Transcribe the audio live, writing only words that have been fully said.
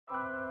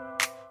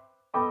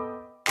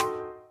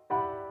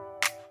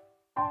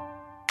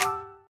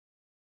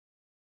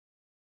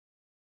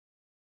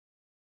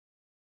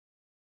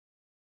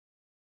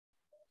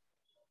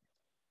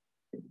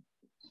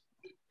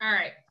All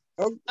right.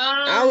 Okay,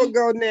 I will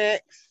go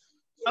next.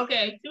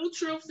 Okay, 2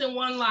 truths and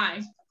 1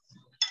 lie.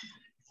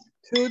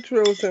 2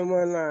 truths and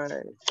 1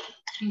 lie.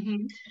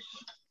 Mm-hmm.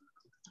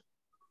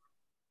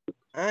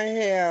 I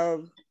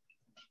have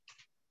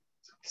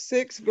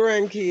 6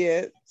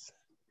 grandkids.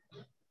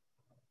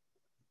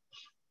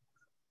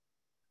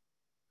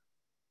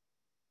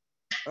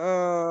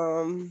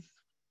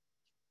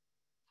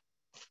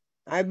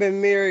 I've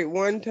been married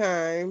 1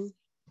 time.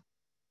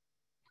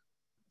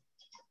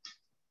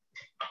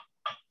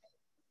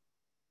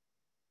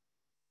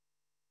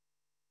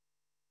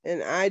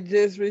 And I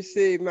just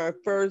received my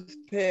first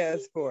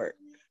passport.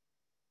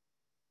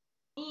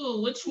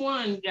 Ooh, which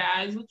one,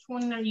 guys? Which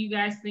one are you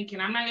guys thinking?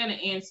 I'm not gonna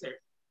answer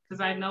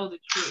because I know the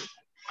truth.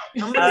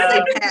 I'm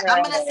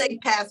gonna say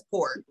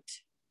passport.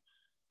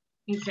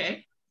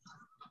 Okay.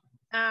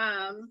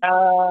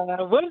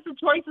 What is the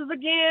choices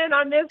again?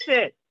 I missed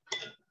it.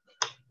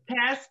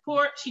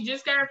 Passport. She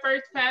just got her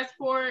first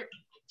passport.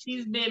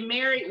 She's been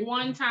married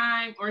 1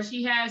 time, or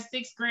she has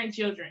 6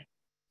 grandchildren.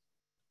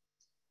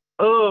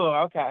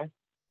 Oh, okay.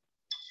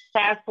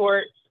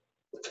 Passport.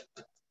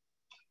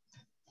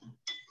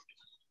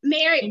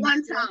 Married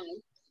 1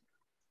 time.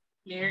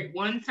 Married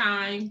 1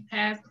 time.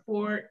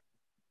 Passport.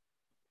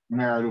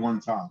 Married 1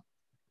 time.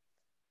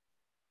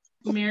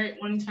 Married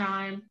 1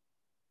 time.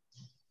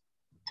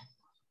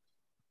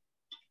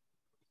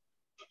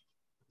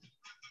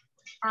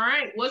 All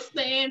right, what's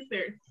the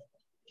answer?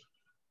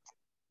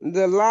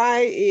 The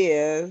lie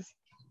is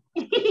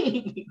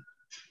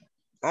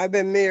I've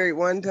been married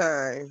 1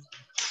 time.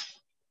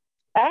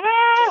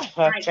 Ah,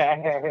 right.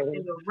 okay. They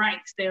were right.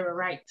 They were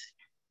right.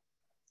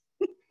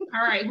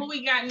 All right, who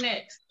we got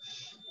next?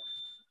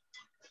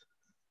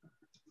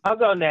 I'll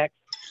go next.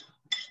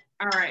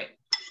 All right.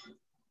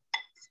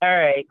 All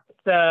right.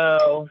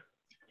 So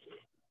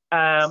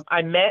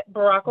I met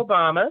Barack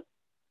Obama.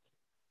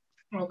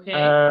 Okay.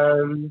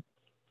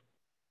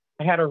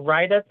 I had a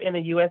write-up in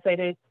the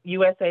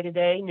USA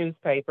Today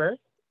newspaper.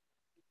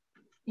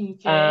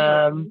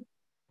 Okay.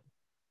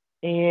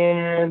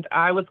 And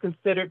I was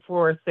considered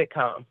for a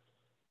sitcom.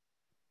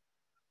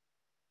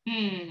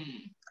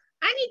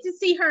 I need to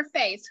see her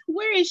face.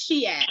 Where is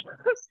she at?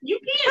 You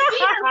can't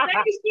see her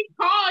face. She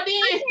called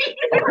in.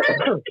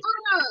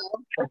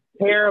 Oh.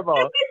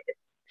 Terrible.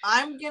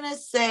 I'm gonna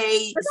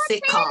say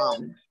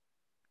sitcom.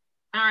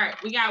 All right,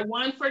 we got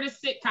 1 for the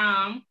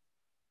sitcom.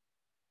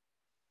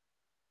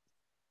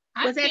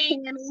 Was that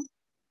Tammy?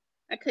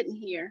 I couldn't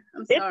hear.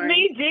 I'm it's sorry.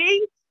 It's me,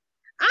 G.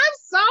 I'm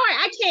sorry.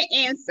 I can't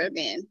answer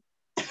then.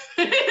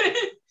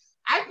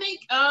 I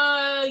think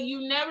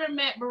you never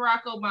met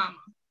Barack Obama.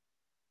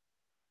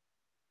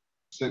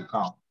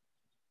 Sitcom.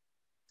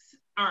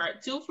 All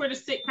right, 2 for the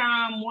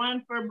sitcom,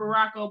 1 for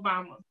Barack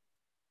Obama.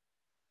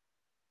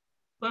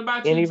 What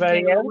about you,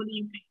 anybody else? What do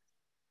you think?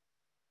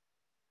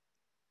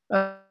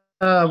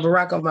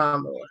 Barack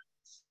Obama.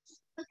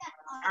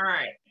 All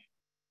right.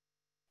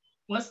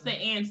 What's the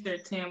answer,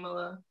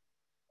 Tamala?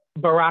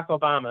 Barack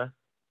Obama.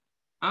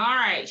 All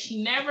right.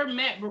 She never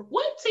met.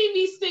 What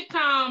TV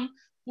sitcom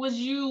was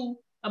you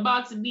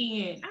about to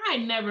be in? I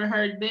never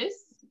heard this.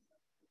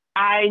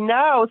 I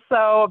know.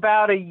 So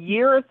about a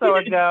year or so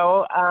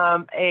ago,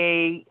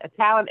 a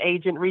talent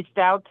agent reached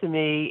out to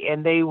me,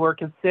 and they were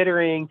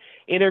considering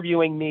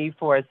interviewing me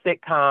for a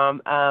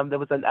sitcom. There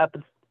was an up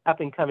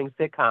and coming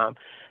sitcom.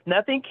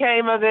 Nothing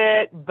came of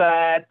it,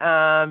 but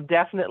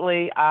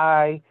definitely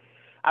I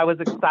was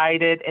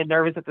excited and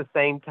nervous at the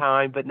same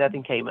time, but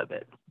nothing came of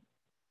it.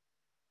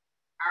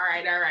 All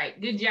right.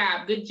 Good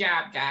job,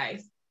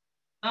 guys.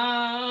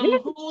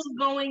 Who's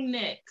going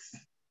next?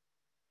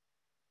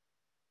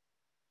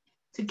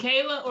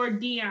 Tequila or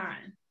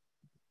Dion?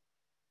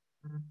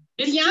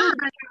 It's Dion.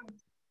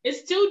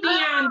 It's 2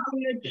 Dion.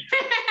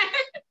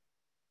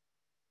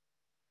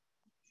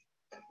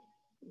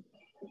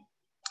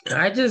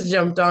 I just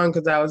jumped on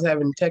because I was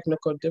having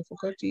technical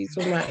difficulties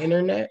with my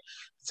internet.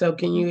 So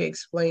can you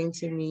explain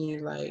to me,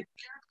 like,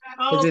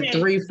 is it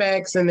 3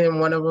 facts and then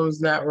one of them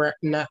is not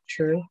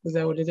true? Is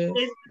that what it is?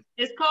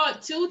 It's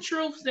called 2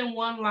 truths and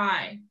 1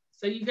 lie.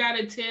 So you got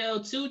to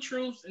tell 2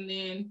 truths and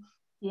then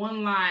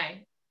 1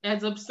 lie.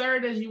 As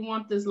absurd as you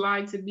want this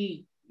lie to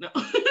be. No.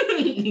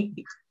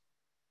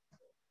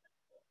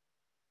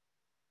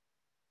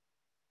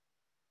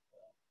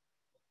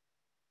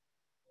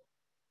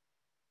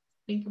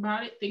 Think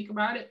about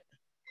it.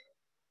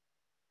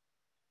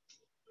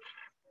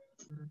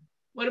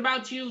 What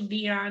about you,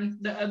 Dion?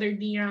 The other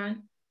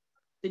Dion?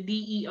 The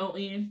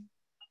D-E-O-N?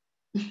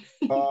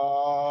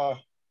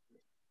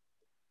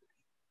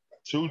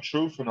 2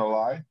 truths and a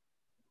lie?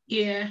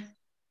 Yeah.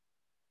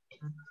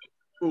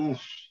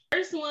 Oof.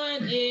 First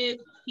one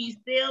is he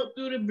sailed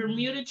through the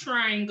Bermuda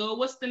Triangle.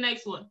 What's the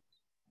next one?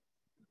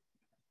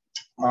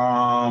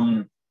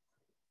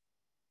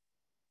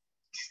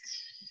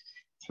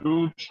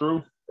 2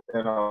 truths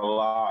and a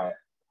lie.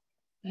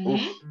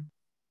 Oof.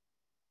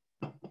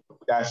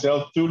 I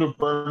sailed through the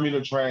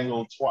Bermuda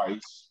Triangle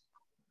twice.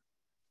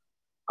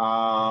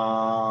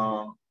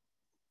 I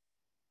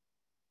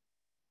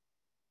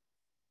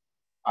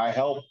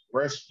helped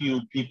rescue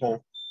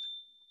people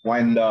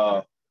when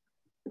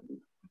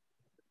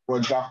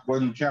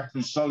when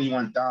Captain Sully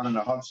went down in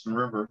the Hudson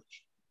River.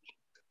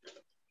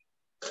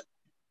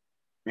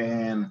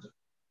 And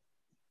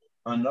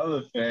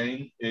another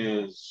thing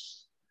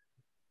is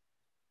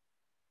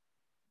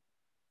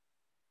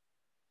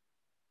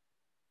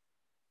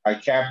I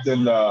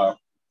captained the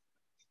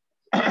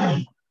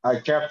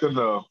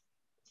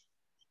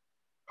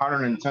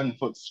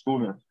 110-foot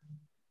schooner.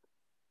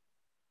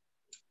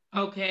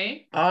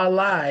 Okay. All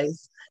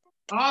lies.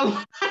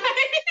 All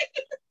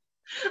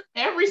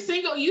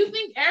you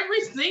think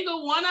every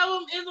single one of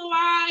them is a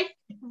lie?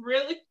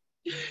 Really?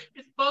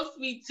 It's supposed to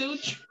be 2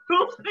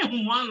 truths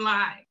and 1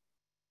 lie.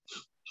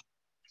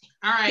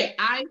 All right,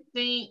 I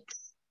think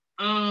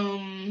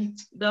the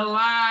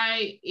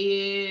lie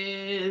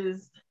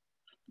is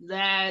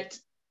that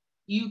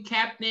you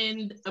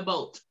captained a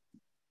boat.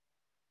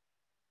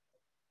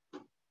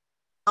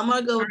 I'm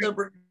gonna go with the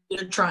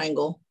Bermuda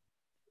Triangle.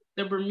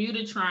 The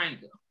Bermuda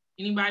Triangle.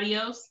 Anybody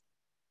else?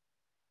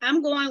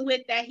 I'm going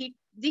with that. Did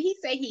he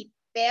say he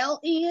fell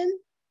in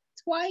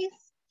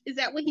twice? Is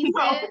that what he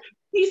said?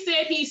 He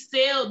said he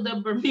sailed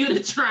the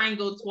Bermuda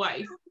Triangle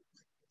twice.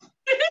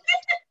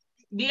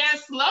 Yeah,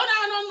 slow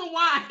down on the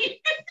wine.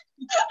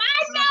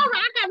 I know.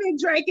 I've been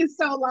drinking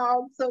so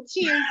long. So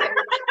cheers.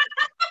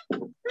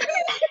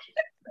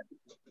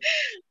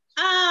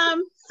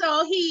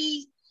 So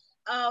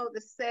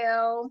the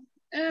cell.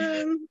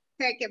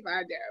 Heck if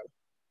I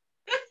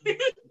know.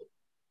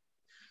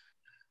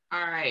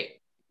 All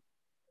right.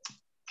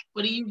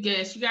 What do you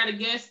guess? You got to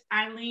guess,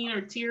 Eileen or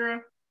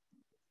Tira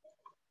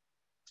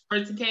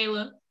or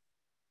Tequila?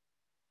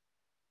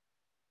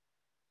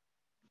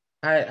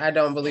 I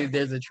don't believe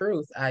there's a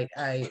truth. I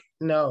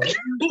no. One of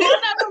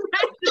them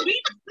has to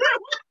be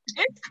true.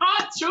 It's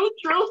called 2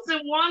 truths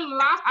and 1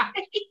 lie.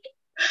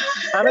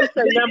 I'm gonna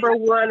say number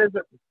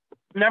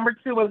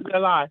 2 was the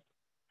lie.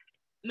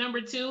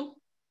 Number 2.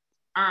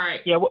 All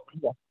right. Yeah.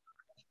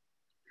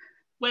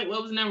 Wait,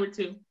 what was number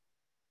 2?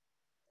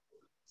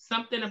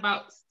 Something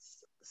about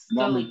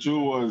Number 2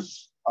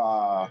 was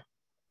I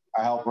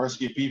helped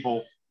rescue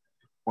people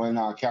when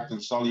Captain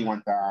Sully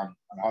went down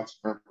on Hudson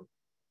River.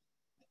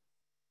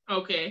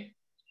 Okay.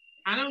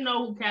 I don't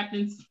know who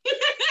Captain's.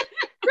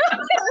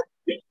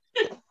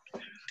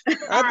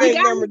 I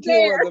think number 2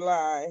 was a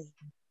lie.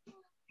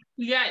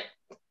 We got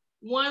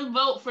 1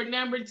 vote for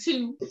number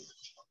 2.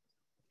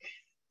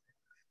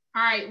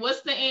 All right,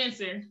 what's the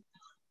answer?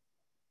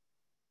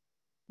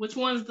 Which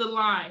one's the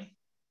lie?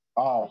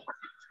 Oh,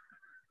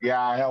 yeah,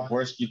 I helped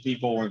rescue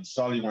people when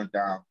Sully went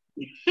down.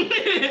 All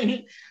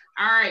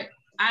right,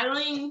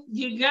 Eileen,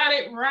 you got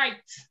it right.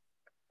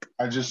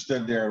 I just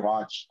stood there and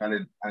watched. I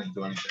didn't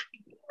do anything.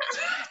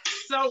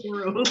 So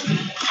rude.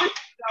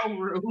 So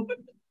rude.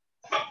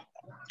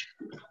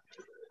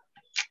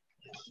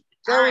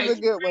 That was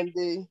a good one,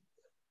 D.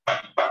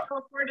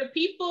 So for the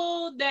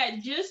people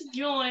that just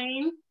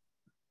joined,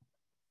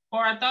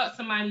 or I thought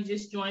somebody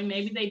just joined,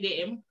 maybe they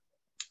didn't.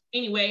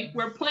 Anyway,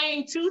 we're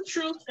playing 2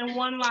 truths and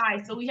 1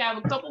 lie. So we have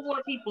a couple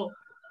more people.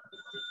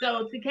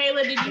 So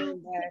Tequila, did you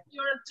pick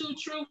your 2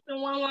 truths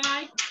and 1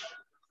 lie?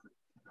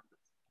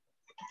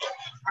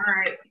 All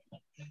right.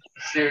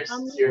 Serious.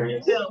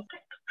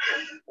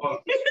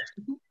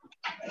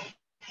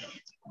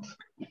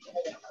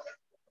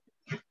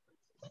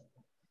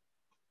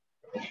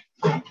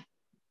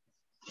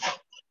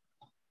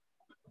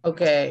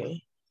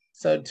 Okay.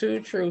 So 2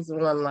 truths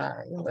and 1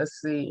 lie.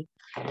 Let's see.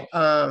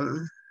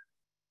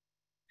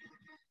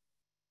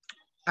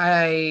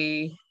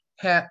 I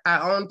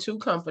own 2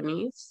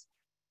 companies.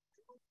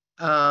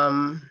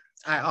 I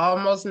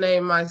almost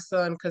named my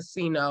son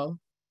Casino,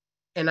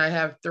 and I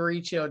have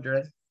 3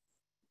 children.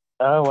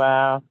 Oh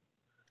wow.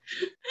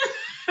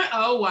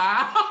 Oh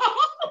wow.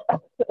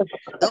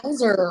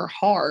 Those are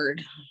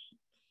hard.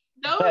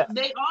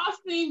 They all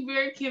seem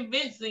very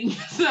convincing.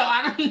 So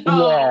I don't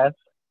know. Yes.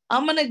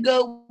 I'm gonna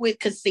go with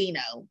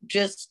Casino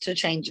just to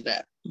change it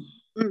up.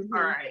 Mm-hmm.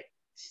 All right.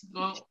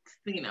 Well,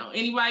 Casino.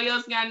 Anybody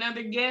else got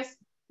another guess?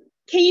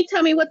 Can you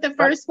tell me what the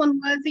first one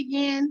was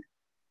again?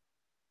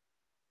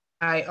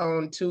 I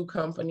own 2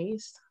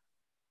 companies.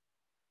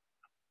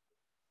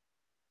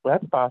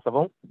 That's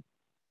possible.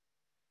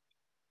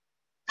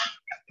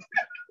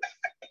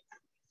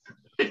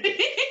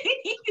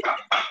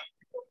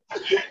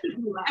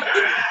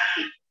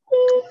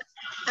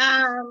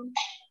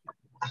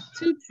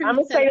 Two truths. I'm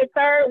gonna say the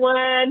third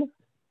one.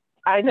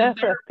 I know.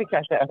 I think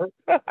I know.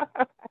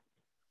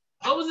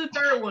 What was the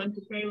third one,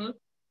 Tequila?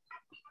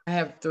 I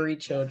have 3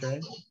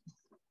 children.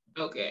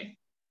 Okay.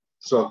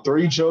 So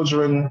 3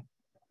 children,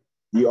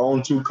 you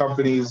own 2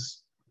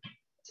 companies,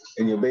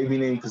 and your baby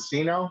named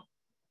Casino?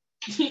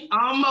 He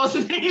almost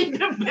named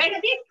the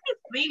baby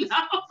Casino.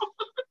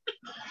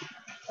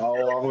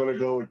 Oh, I'm gonna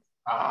go with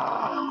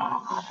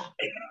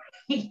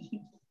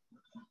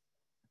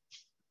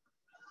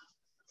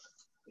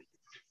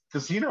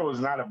Casino is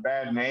not a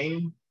bad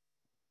name.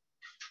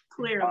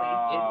 Clearly,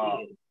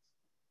 it is.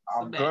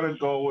 I'm gonna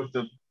go with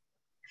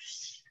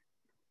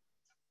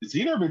it's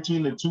either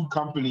between the 2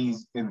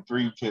 companies and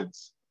 3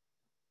 kids.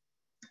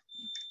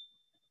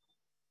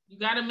 You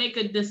got to make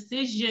a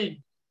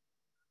decision.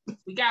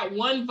 We got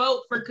one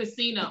vote for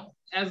casino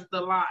as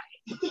the lie.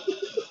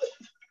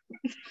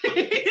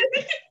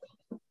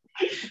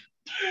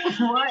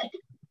 What?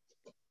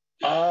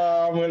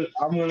 I'm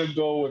gonna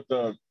go with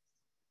the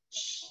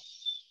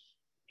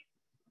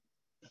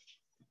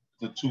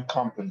two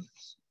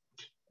companies.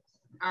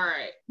 All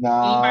right.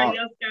 Now, anybody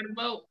else got a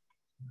vote?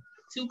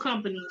 Two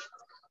companies.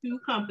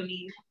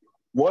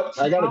 What?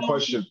 I got a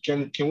question.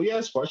 Can we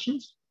ask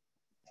questions?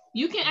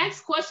 You can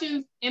ask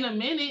questions in a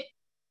minute.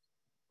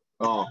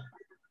 Oh,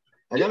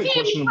 I got a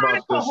question about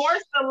this.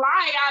 Coerce the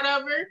lie out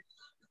of her.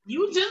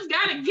 You just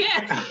gotta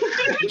guess.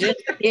 Just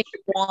pick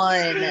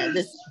one.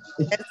 That's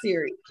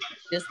serious.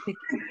 Just pick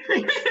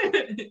one.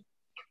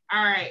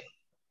 All right.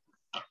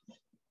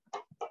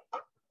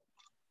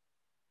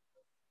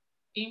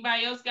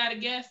 Anybody else got a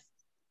guess?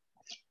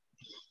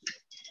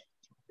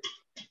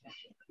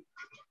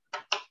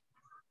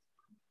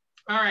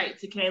 All right,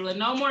 Tequila,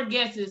 no more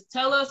guesses.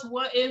 Tell us,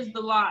 what is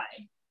the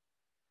lie?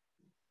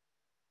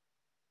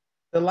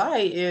 The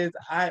lie is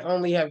I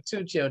only have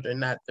 2 children,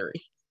 not 3.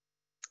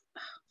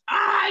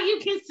 You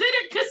consider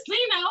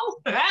casino.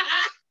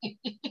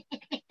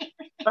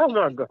 Oh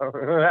my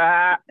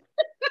God.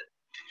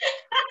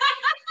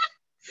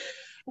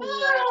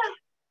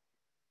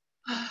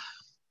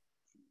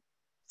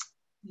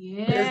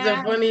 Yeah. It's the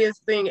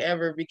funniest thing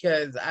ever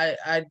because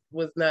I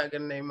was not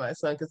gonna name my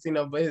son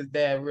Casino, but his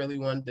dad really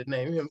wanted to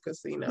name him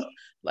Casino.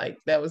 Like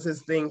that was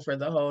his thing for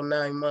the whole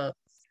 9 months.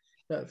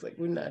 So I was like,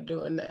 we're not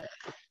doing that.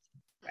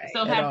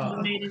 So have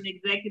you made an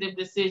executive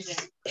decision?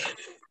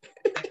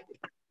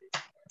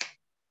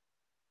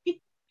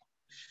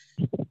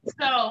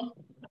 So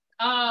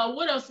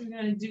what else are we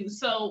gonna do?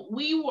 So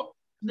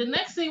the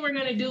next thing we're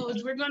gonna do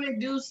is we're gonna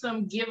do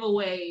some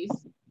giveaways.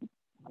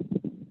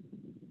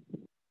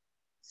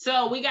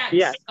 So we got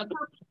a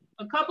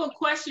couple of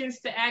questions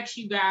to ask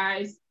you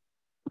guys.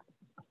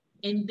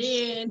 And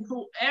then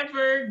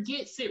whoever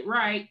gets it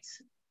right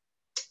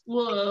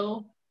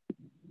will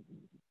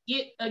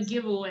get a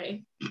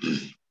giveaway. All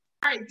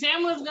right,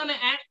 Tamla's gonna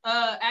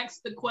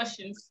ask the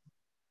questions.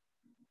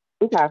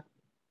 Okay.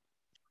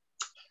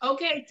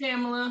 Okay,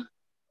 Tamla.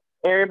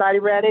 Everybody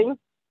ready?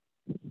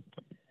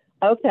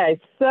 Okay,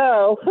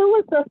 so who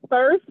was the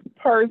first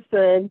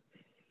person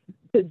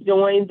to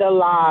join the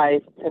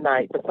live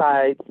tonight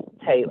besides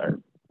Taylor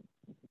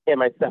and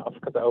myself,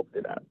 because I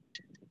opened it up?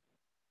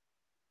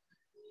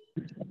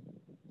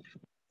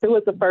 Who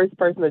was the first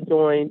person to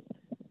join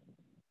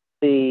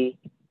the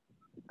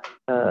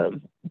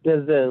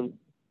Zoom?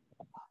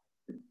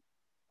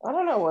 I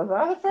don't know, was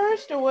I the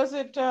first or was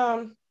it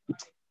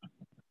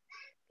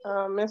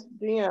Miss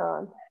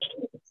Dion?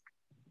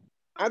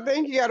 I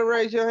think you got to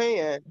raise your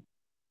hand.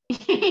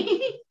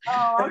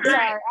 Oh, I'm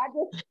sorry.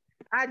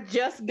 I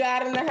just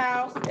got in the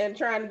house and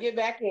trying to get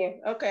back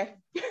in. Okay.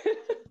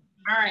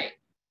 All right.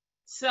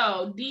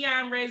 So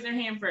Dion, raise her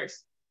hand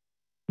first.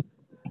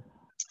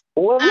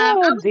 Well,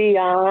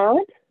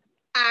 Dion.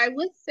 I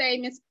would say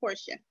Miss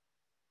Portia,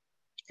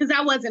 because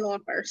I wasn't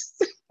on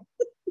first.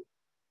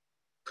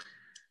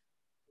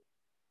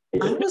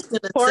 I was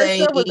gonna Portia,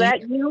 say, was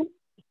that you?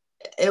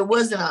 It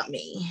was not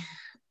me.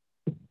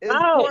 Is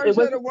Oh, Portia it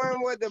was the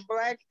one with the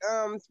black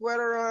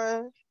sweater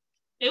on?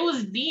 It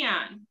was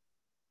Dion.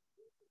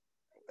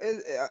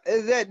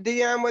 Is that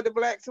Dion with the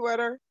black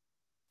sweater?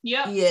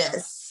 Yep.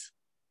 Yes.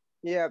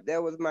 Yep,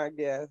 that was my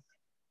guess.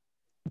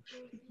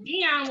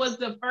 Dion was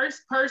the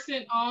first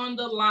person on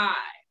the live.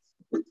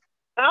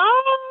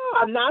 Oh,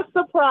 I'm not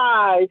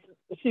surprised.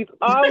 She's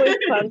always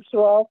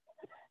punctual.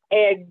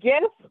 And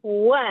guess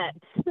what?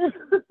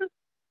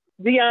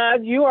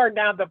 Dion, you are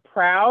now the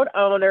proud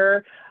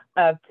owner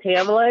of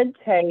Tamla and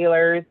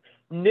Taylor's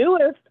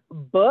newest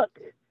book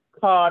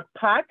called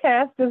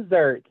Podcast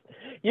Desserts.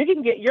 You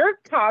can get your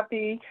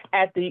copy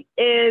at the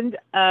end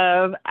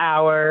of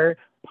our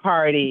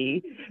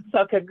party.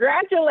 So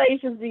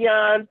congratulations,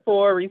 Dion,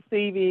 for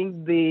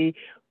receiving the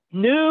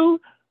new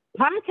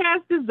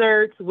Podcast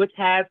Desserts, which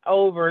has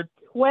over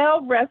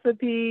 12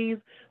 recipes,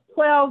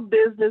 12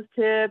 business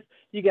tips.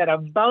 You got a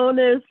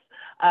bonus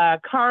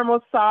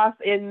caramel sauce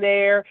in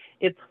there.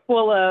 It's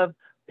full of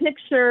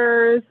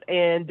pictures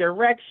and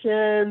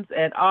directions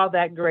and all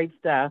that great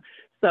stuff.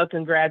 So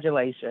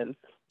congratulations.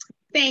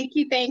 Thank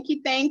you.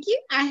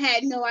 I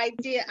had no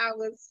idea I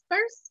was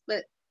first,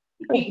 but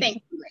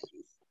thank you,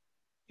 ladies.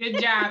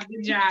 Good job.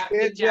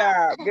 Good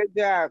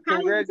job.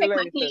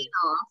 Congratulations.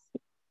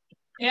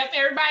 Yep,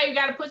 everybody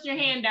got to put your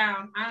hand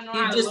down. I don't know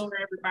how to lower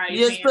everybody's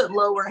You just hand. put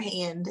lower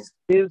hand.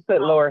 You just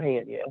put lower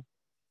hand, yeah.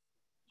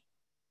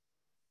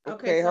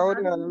 Okay, hold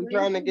on. I'm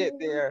trying to get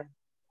there.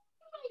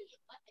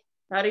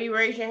 How do you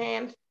raise your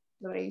hand?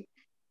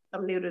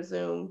 I'm new to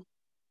Zoom.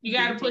 You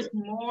got to push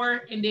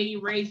more and then you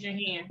raise your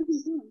hand.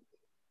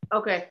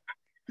 Okay.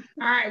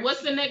 All right,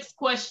 what's the next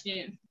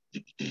question?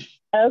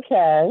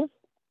 Okay.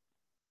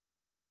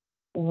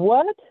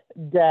 What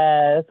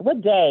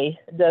day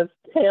does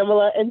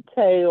Tamla and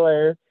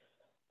Taylor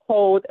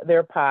hold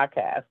their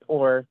podcast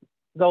or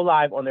go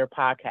live on their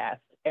podcast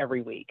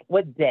every week?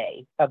 What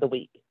day of the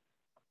week?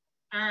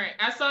 All right.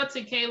 I saw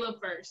Tequila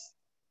first.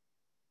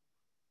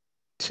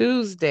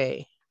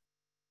 Tuesday.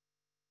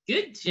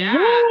 Good job.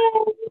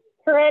 Yay!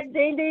 Correct.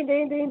 Ding, ding,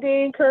 ding, ding,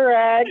 ding.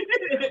 Correct.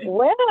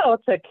 Well,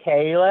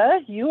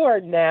 Tequila, you are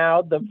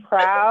now the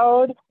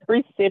proud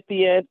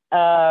recipient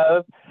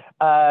of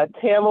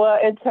Tamala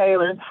and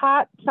Taylor's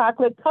hot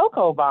chocolate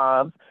cocoa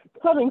bombs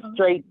coming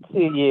straight to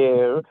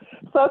you.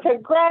 So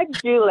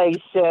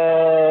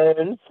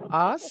congratulations.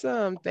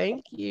 Awesome.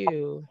 Thank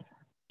you.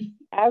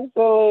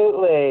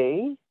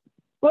 Absolutely.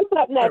 What's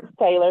up next,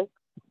 Taylor?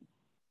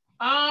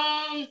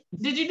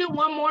 Did you do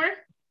one more?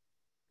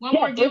 One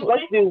Yes, more giveaway?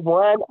 let's do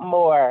one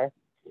more.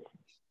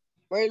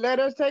 Wait, let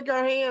us take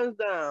our hands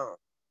down.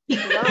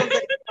 'Cause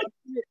I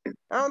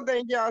don't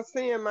think y'all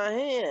seeing my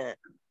hand.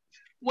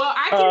 Well,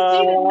 I can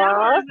see the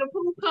numbers of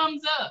who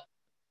comes up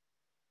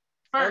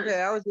first. Okay,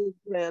 I was just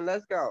saying,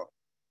 let's go.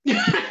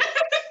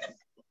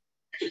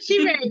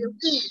 She ready to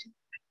win.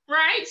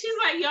 Right? She's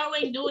like, y'all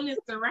ain't doing this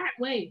the right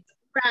way.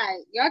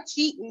 Right. Y'all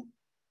cheating.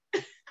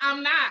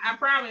 I'm not. I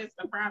promise.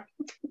 I promise.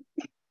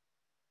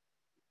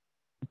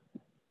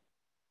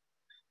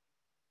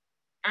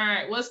 All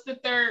right. What's the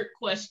third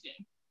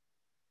question?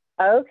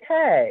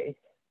 Okay.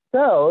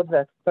 So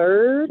the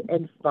third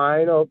and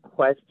final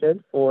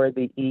question for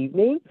the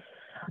evening,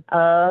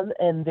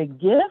 and the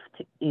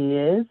gift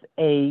is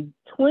a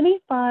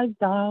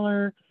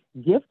 $25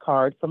 gift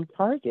card from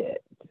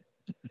Target.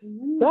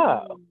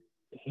 So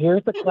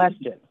here's the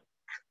question.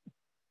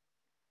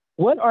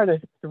 What are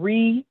the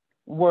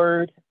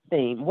 3-word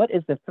theme? What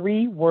is the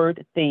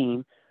 3-word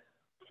theme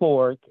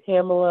for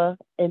Tamala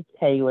and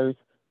Taylor's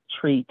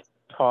Treat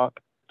Talk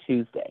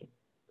Tuesday?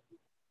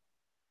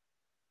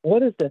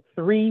 What is the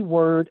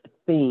 3-word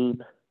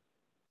theme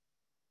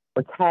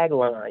or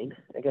tagline,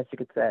 I guess you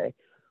could say,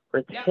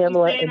 for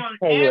Tamala and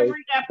Taylor's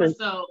every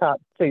episode.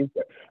 Talk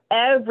Tuesday?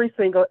 Every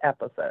single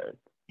episode.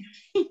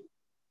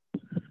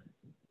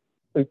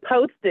 We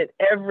post it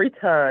every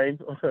time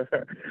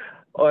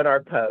on our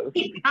post.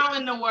 Keep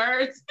counting the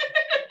words.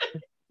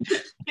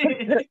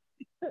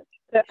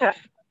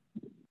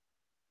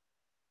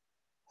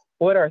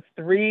 What are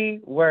 3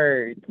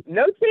 words?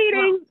 No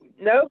cheating.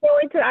 No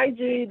going to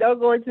IG. No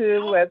going to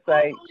the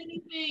website.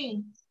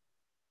 Anything.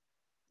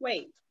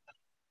 Wait.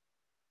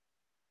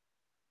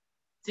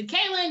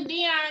 Tequila and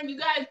Dion, you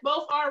guys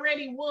both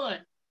already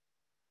won.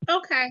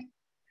 Okay.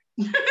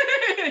 All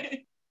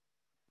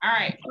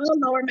right. I'll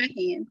lower my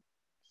hand.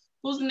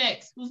 Who's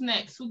next? Who's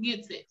next? Who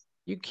gets it?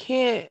 You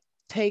can't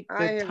take I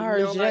the have no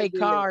Target idea.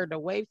 card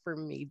away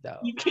from me, though.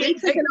 You can't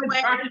take it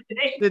away.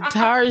 The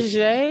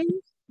Target?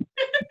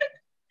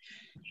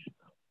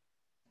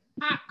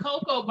 Hot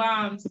cocoa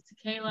bombs,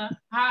 Tequila.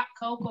 Hot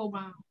cocoa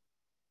bombs.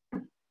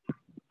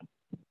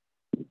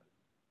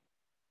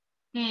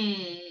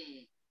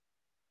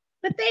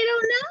 But they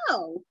don't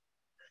know.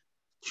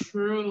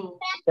 True.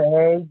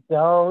 They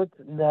don't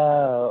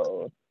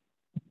know.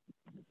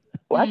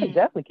 Well, I can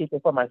definitely keep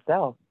it for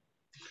myself.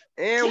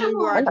 And we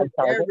watch it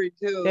every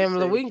Tuesday.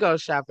 Tamala, we can go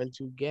shopping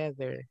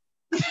together.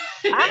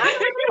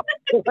 I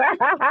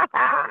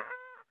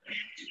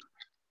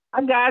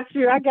got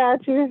you.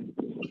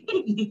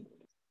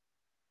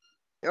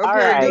 Okay, All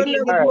right, do another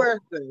all right.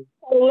 question.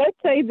 So let's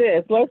say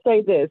this.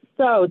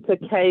 So,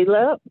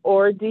 Tequila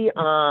or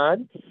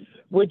Dion,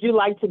 would you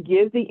like to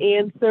give the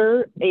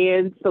answer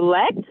and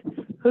select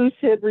who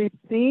should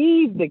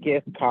receive the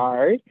gift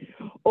card?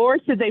 Or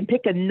should they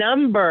pick a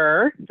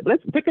number?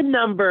 Let's pick a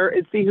number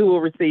and see who will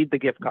receive the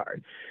gift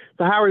card.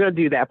 So how are we going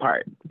to do that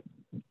part?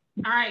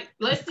 All right,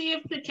 let's see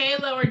if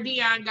Tequila or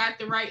Dion got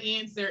the right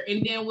answer,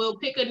 and then we'll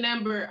pick a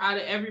number out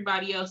of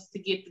everybody else to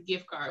get the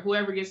gift card,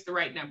 whoever gets the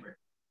right number.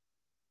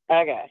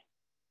 Okay.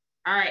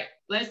 All right,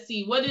 let's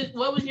see. What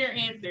was your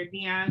answer,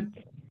 Dion?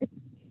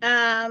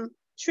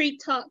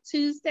 Treat Talk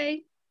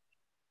Tuesday.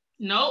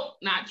 Nope,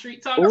 not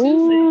Treat Talk Tuesday.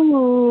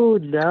 Ooh,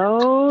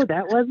 no,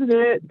 that wasn't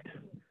it.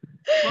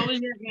 What was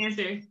your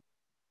answer?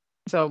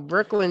 So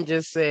Brooklyn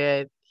just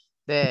said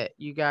that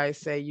you guys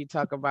say you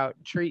talk about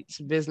treats,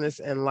 business,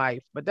 and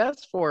life, but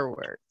that's 4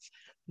 words.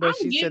 But I'm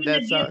she said giving the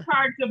that's gift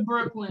card to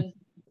Brooklyn.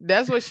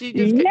 That's what she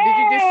just did.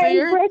 You just see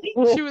her?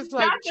 Brooklyn. She was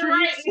like That's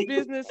treats, right.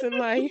 business, and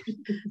life.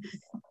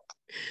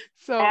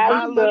 So I'm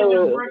Absolutely.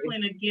 giving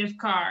Brooklyn a gift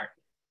card.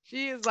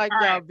 she is like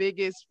All y'all right.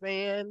 biggest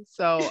fan.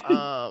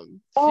 So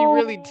she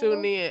really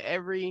tuned in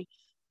every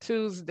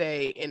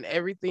Tuesday, and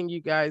everything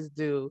you guys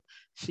do,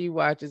 she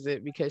watches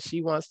it because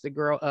she wants to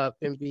grow up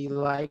and be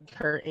like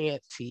her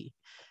auntie.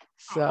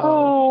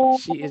 So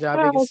she is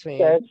our biggest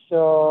fan.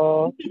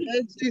 Special.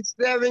 And she's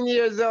 7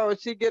 years old.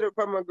 She get it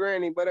from her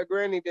granny, but her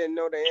granny didn't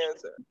know the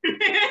answer.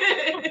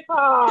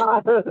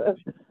 Aw.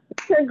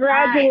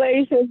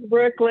 Congratulations,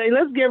 Brooklyn.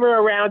 Let's give her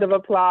a round of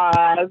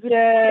applause.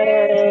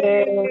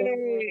 Yay.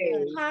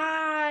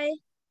 Hi.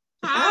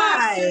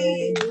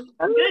 Hi. Good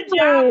Hi.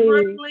 job,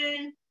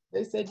 Brooklyn.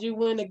 They said you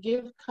win a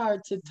gift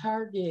card to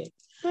Target.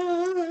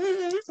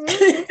 Dion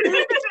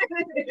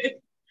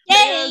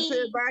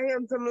said buy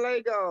him some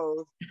Legos.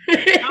 Oh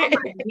my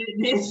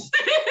goodness.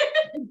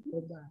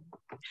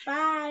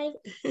 Bye.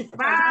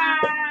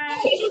 Bye.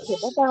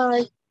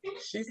 Bye-bye.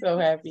 She's so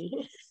happy.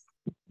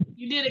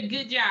 You did a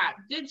good job.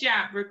 Good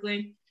job,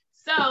 Brooklyn.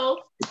 So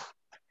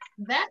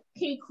that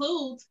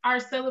concludes our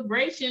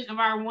celebration of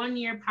our 1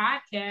 year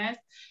podcast.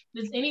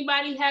 Does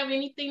anybody have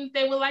anything that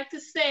they would like to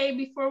say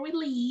before we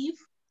leave?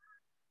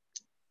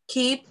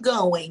 Keep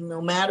going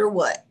no matter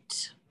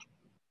what.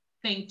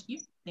 Thank you.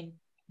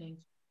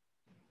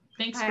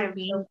 Thanks I for am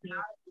being so here.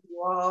 proud of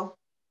you all.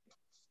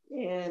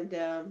 And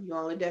you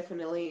all are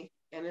definitely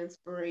an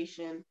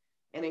inspiration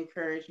and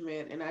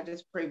encouragement. And I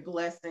just pray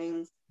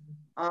blessings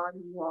on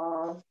you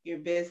all, your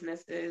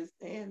businesses.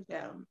 And,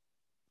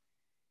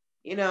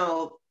 you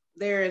know,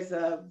 there is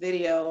a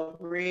video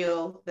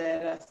reel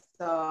that I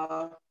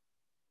saw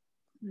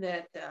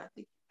that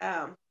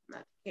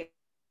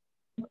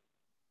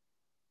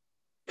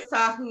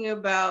talking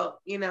about,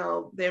 you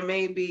know, there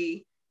may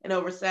be an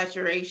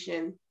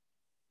oversaturation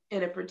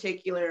in a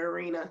particular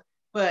arena,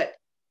 but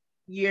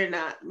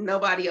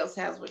nobody else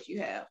has what you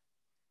have.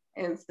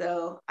 And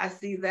so I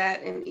see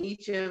that in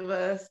each of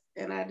us,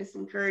 and I just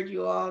encourage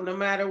you all, no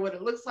matter what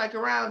it looks like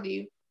around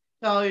you,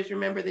 to always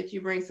remember that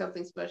you bring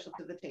something special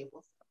to the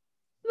table. So,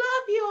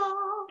 love you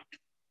all.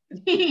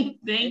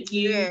 Thank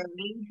you. Yeah.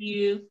 Thank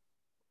you.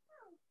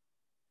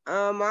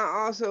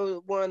 I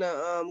also want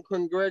to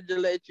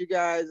congratulate you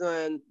guys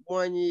on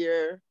 1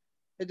 year.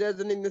 It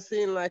doesn't even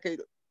seem like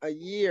a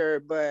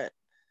year, but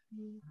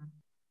you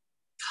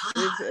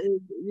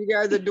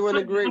guys are doing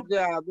a great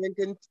job.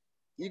 And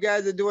you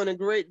guys are doing a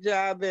great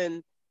job,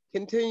 and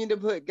continue to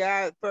put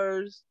God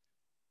first,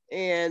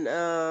 and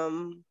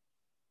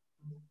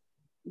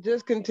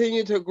just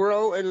continue to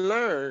grow and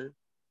learn.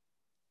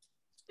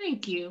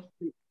 Thank you.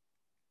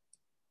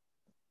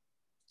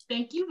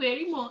 Thank you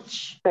very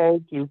much.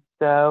 Thank you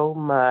so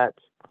much.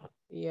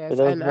 Yes,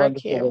 and I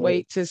can't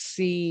wait to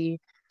see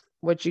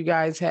what you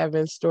guys have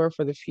in store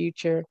for the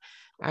future.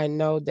 I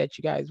know that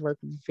you guys work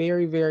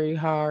very, very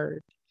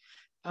hard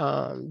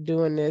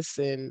doing this,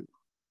 and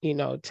you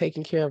know,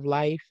 taking care of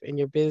life and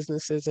your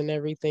businesses and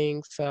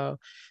everything. So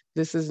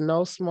this is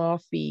no small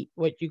feat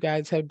what you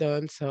guys have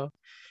done. So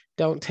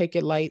don't take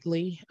it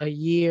lightly. A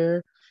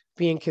year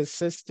being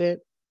consistent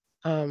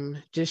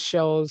just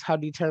shows how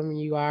determined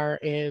you are,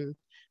 and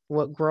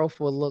what growth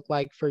will look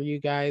like for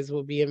you guys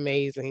will be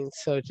amazing.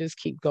 So just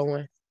keep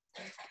going.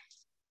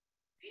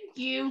 Thank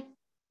you.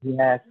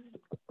 Yes,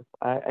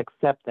 I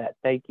accept that.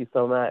 Thank you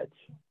so much.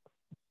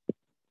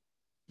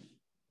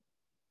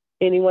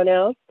 Anyone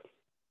else?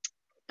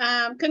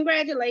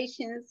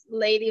 Congratulations,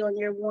 lady, on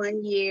your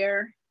 1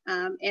 year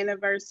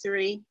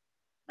anniversary.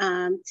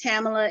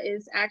 Tamala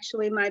is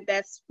actually my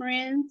best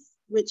friend,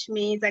 which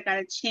means I got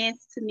a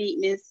chance to meet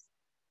Miss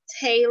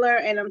Taylor,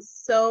 and I'm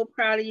so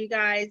proud of you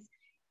guys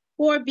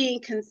for being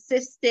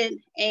consistent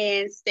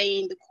and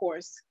staying the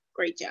course.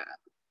 Great job.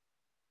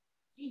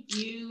 Thank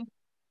you.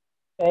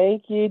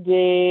 Thank you,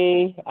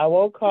 Dee. I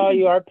won't call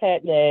you our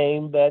pet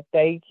name, but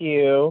thank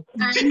you.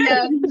 I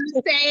know.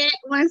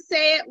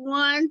 Say it.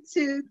 1,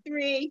 2,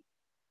 3.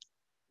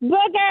 Booger!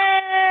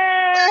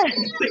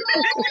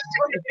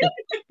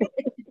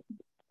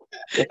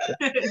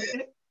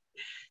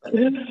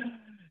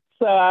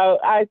 So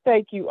I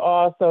thank you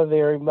all so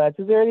very much.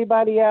 Is there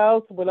anybody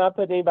else? We're not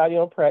putting anybody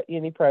on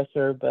any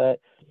pressure, but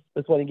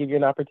just want to give you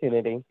an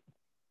opportunity.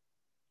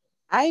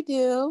 I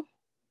do.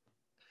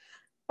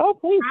 Oh,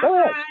 please,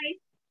 go ahead.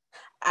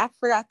 I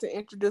forgot to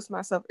introduce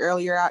myself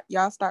earlier.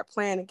 Y'all start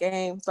playing the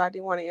game, so I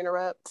didn't want to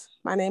interrupt.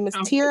 My name is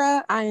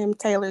Tira. I am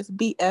Taylor's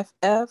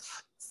BFF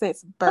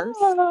since birth.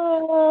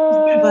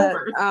 But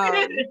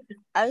I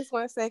just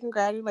want to say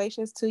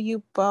congratulations to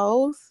you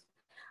both.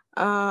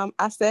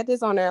 I said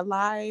this on their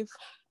live,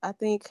 I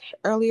think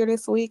earlier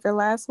this week or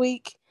last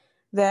week,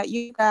 that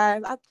you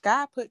guys,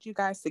 God put you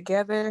guys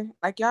together.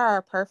 Like, y'all are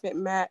a perfect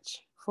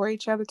match for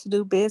each other to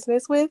do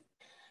business with.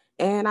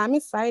 And I'm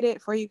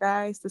excited for you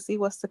guys to see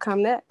what's to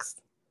come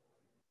next.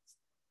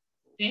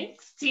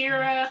 Thanks,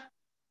 Tira.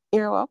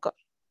 You're welcome.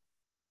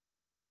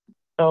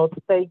 Oh,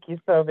 thank you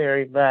so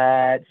very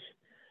much.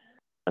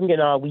 I'm getting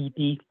all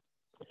weepy.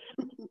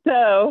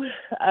 So,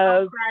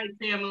 don't cry,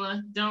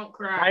 Tamala. Don't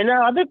cry. I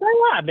know. I've been.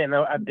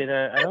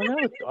 I don't know.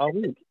 It's all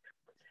week.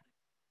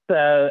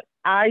 So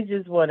I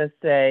just want to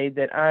say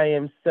that I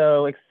am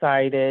so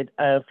excited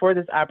for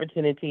this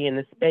opportunity in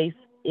the space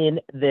in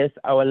this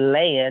our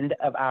land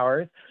of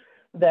ours,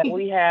 that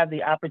we have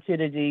the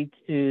opportunity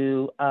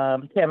to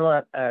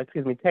Taylor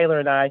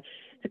and I,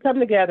 to come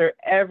together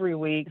every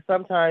week.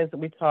 Sometimes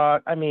we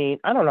talk. I mean,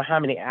 I don't know how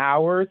many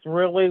hours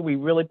really we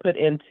really put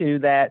into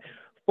that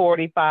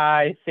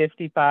 45,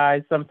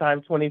 55,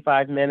 sometimes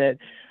 25-minute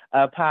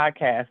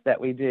podcast that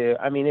we do.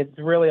 I mean, it's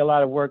really a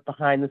lot of work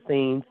behind the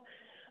scenes,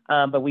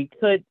 but we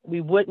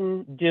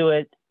wouldn't do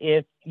it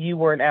if you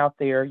weren't out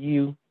there,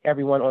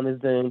 everyone on the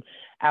Zoom,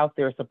 out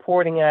there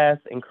supporting us,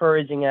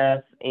 encouraging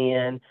us,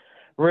 and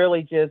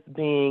really just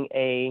being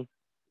a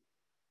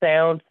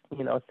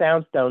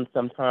soundstone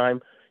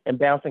sometime, and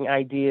bouncing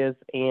ideas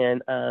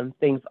and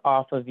things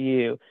off of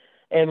you.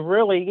 And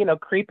really,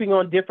 creeping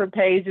on different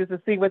pages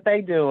to see what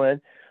they're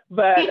doing,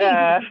 but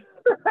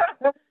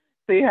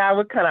see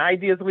what kind of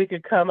ideas we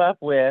could come up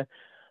with.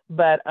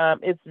 But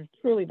it's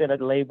truly been a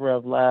labor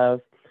of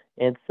love.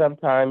 And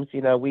sometimes,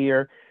 we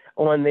are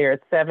on there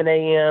at 7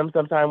 a.m.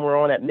 Sometimes we're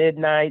on at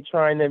midnight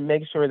trying to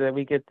make sure that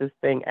we get this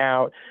thing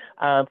out.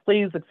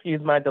 Please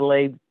excuse my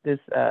delay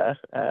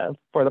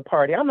for the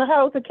party. I'm the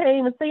host. I can't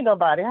even see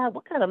nobody.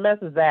 What kind of mess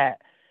is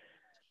that?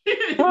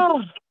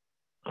 Oh.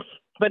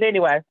 But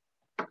anyway,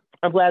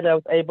 I'm glad that I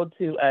was able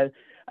to,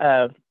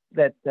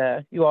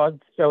 that you all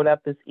showed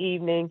up this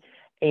evening.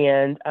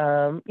 And,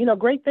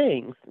 great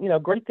things,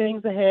 great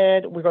things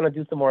ahead. We're going to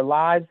do some more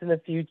lives in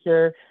the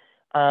future.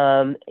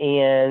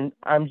 And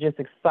I'm just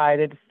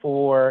excited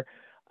for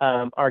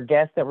our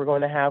guests that we're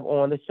going to have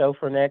on the show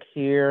for next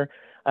year.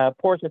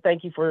 Portia,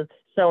 thank you for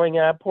showing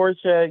up.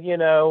 Portia,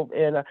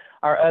 and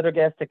our other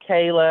guest,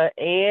 Kayla,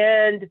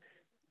 and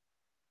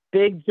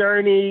Big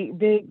Journey,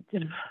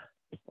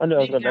 I know I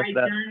was going to mess it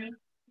up.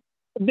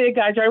 Big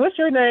Guy Journey. What's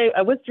your name?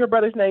 What's your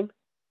brother's name?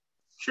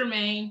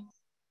 Jermaine,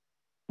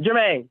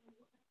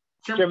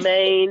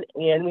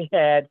 and we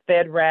had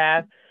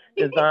FedRath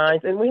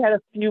Designs, and we had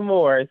a few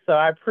more. So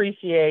I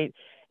appreciate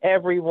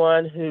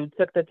everyone who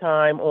took the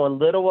time on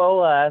little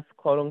old us,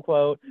 quote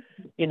unquote.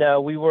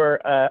 We were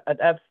an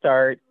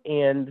upstart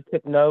and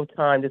took no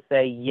time to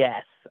say,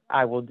 yes,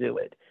 I will do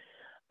it.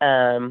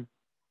 And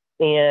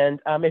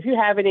if you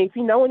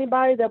know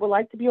anybody that would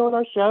like to be on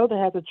our show that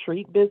has a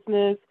treat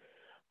business,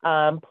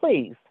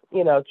 please,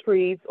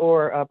 treats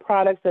or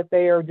products that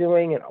they are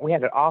doing, and we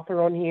had an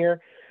author on here,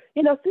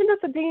 send us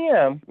a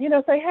DM,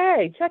 say,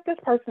 hey, check this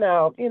person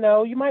out. You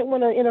might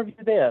want to interview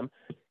them,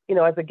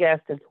 as a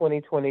guest in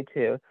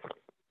 2022.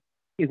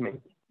 Excuse me.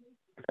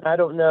 I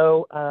don't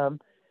know,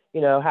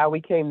 how we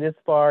came this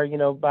far,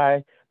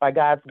 by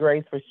God's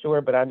grace for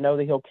sure, but I know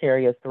that he'll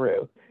carry us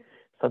through.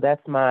 So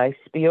that's my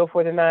spiel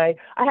for tonight.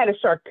 I had a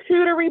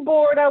charcuterie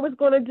board I was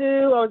going to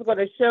do. I was going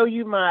to show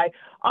you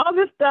all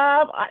this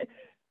stuff. I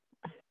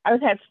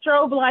had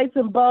strobe lights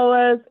and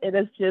boas, and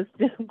it's just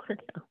didn't work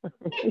out.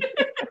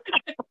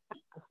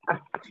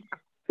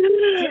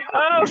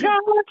 Oh, gosh.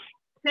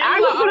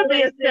 I was going to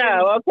be a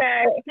show,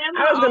 okay?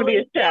 I was going to be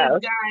a show.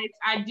 Guys,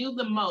 I do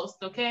the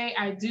most, okay?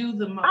 I do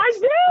the most.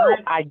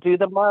 I do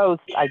the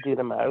most.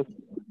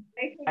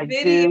 I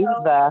do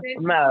the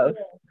most.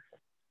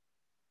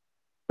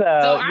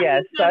 So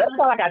yes, so that's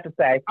all I got to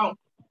say. Oh,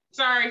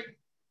 sorry.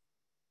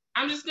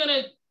 I'm just going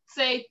to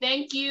say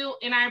thank you,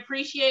 and I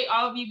appreciate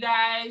all of you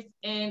guys,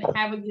 and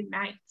have a good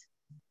night.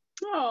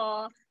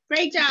 Oh,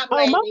 great job,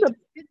 lady.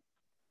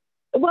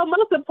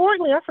 Most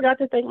importantly, I forgot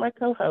to thank my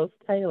co-host,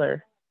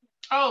 Taylor.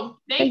 Oh,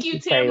 thank you,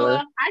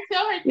 Tamala. I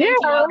tell her thank you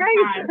all the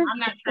time. I'm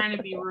not trying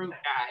to be rude,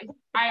 guys.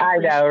 I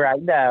know,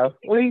 right? No,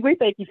 we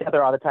thank each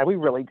other all the time. We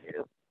really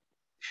do.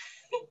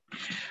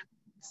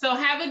 So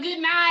have a good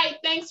night.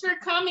 Thanks for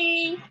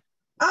coming.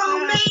 Oh,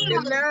 man.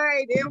 Good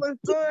night. It was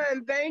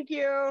fun. Thank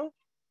you.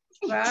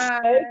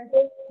 Bye.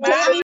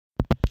 Bye.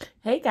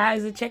 Hey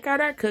guys, to check out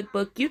our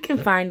cookbook, you can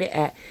find it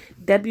at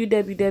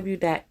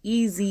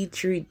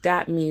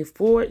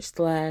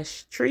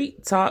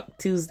www.easytreat.me/treat talk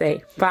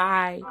Tuesday.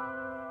 Bye.